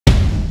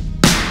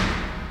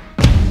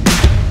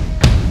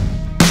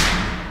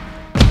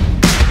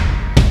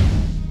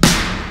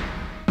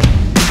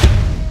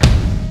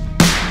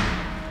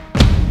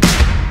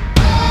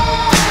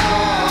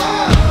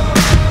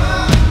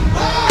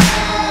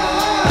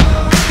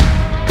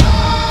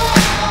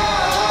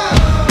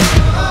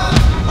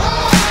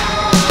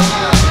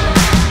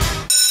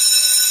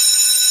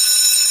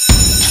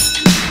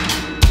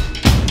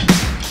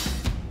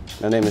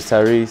name is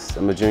Tyrese.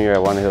 I'm a junior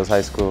at Walnut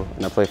High School,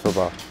 and I play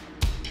football.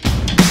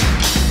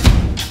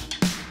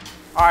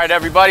 All right,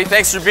 everybody,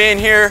 thanks for being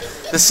here.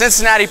 The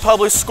Cincinnati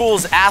Public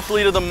Schools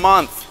Athlete of the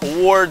Month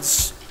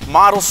awards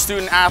model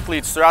student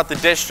athletes throughout the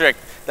district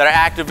that are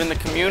active in the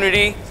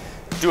community,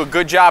 do a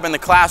good job in the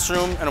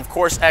classroom, and of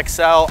course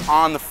excel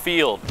on the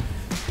field.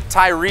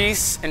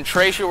 Tyrese and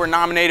Tracia were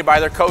nominated by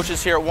their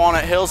coaches here at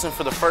Walnut Hills, and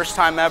for the first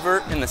time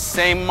ever in the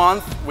same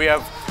month, we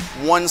have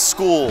one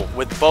school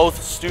with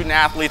both student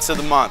athletes of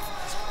the month.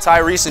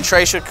 Tyrese and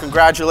Tracia,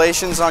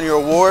 congratulations on your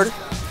award,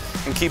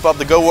 and keep up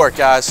the good work,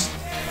 guys.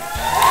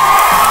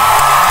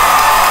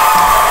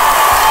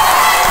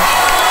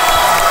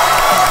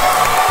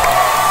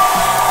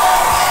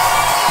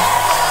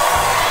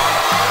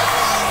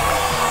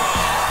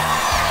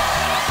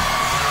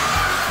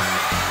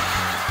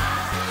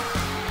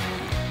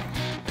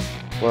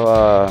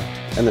 Well,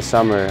 in the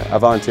summer, I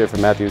volunteered for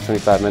Matthew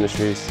 25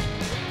 Ministries.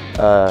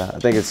 I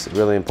think it's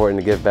really important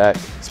to give back,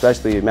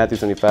 especially Matthew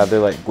 25. They're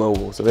like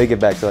global, so they give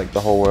back to like the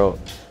whole world,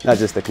 not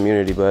just the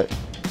community. But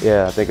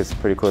yeah, I think it's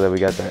pretty cool that we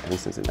got that in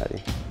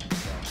Cincinnati.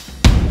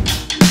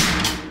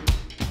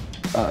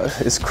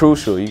 It's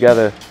crucial.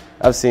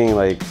 I've seen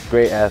like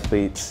great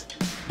athletes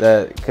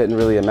that couldn't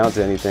really amount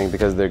to anything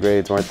because their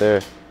grades weren't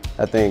there.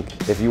 I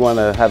think if you want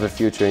to have a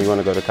future and you want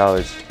to go to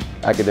college,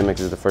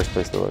 academics is the first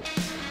place to look.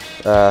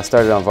 I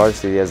started on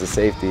varsity as a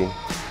safety.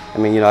 I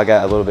mean, I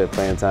got a little bit of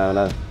playing time,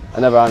 and I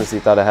never honestly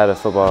thought I had a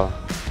football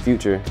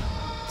future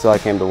until I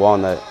came to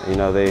Walnut.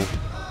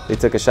 They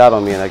took a shot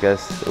on me, and I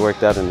guess it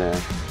worked out in there.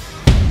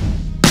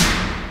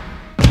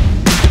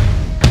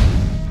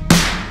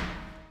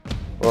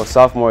 Well,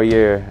 sophomore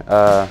year,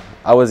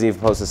 I wasn't even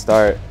supposed to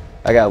start.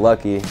 I got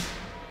lucky,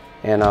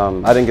 and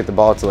I didn't get the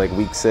ball till like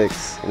week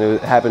 6, and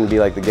it happened to be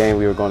like the game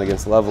we were going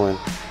against Loveland.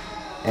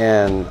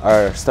 And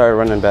our starter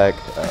running back,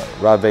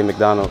 Walnut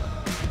McDonald,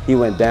 he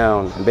went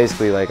down, and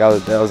basically that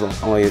was the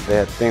only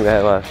thing they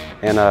had left.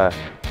 And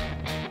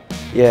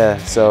yeah,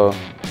 so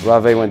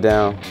Walnut went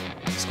down.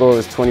 The score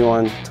was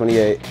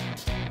 21-28,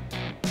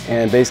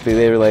 and basically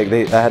they were like,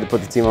 I had to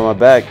put the team on my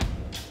back.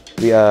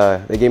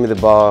 They gave me the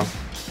ball.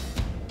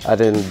 I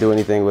didn't do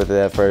anything with it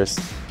at first.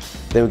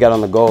 Then we got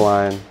on the goal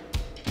line,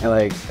 and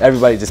like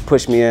everybody just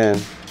pushed me in.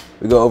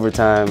 We go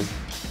overtime,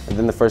 and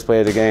then the first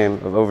play of the game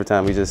of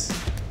overtime,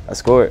 I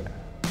scored.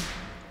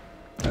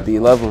 Beat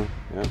Loveland.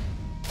 Yeah.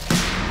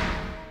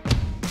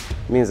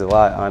 It means a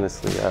lot,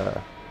 honestly.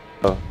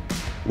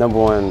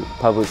 #1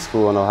 public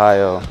school in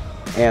Ohio,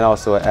 and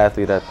also an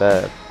athlete at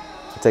that.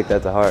 I take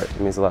that to heart. It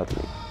means a lot to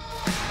me.